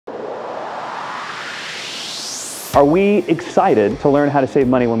Are we excited to learn how to save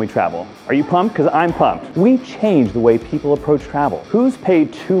money when we travel? Are you pumped? Because I'm pumped. We changed the way people approach travel. Who's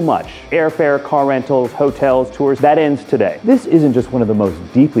paid too much? Airfare, car rentals, hotels, tours, that ends today. This isn't just one of the most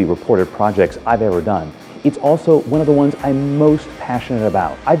deeply reported projects I've ever done. It's also one of the ones I'm most passionate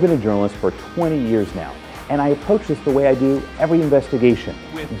about. I've been a journalist for 20 years now, and I approach this the way I do every investigation.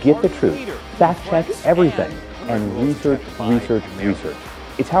 Get the truth, fact check everything, and research.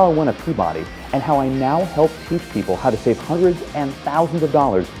 It's how I won a Peabody, and how I now help teach people how to save hundreds and thousands of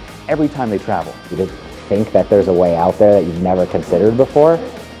dollars every time they travel. To think that there's a way out there that you've never considered before,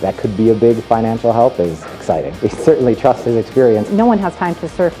 that could be a big financial help is exciting. We certainly trust his experience. No one has time to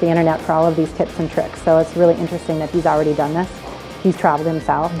surf the internet for all of these tips and tricks, so it's really interesting that he's already done this. He's traveled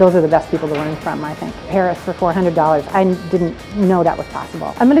himself. Those are the best people to learn from, I think. Paris for $400, I didn't know that was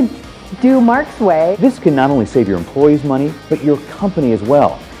possible. I'm going to do Mark's way. This can not only save your employees money, but your company as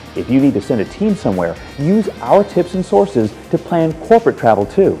well. If you need to send a team somewhere, use our tips and sources to plan corporate travel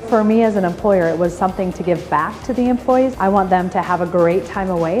too. For me as an employer, it was something to give back to the employees. I want them to have a great time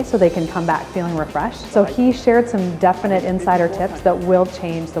away so they can come back feeling refreshed. So he shared some definite insider tips that will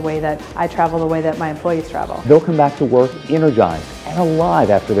change the way that I travel, the way that my employees travel. They'll come back to work energized and alive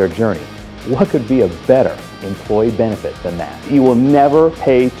after their journey. What could be a better employee benefit than that? You will never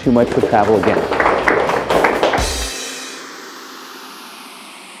pay too much for travel again.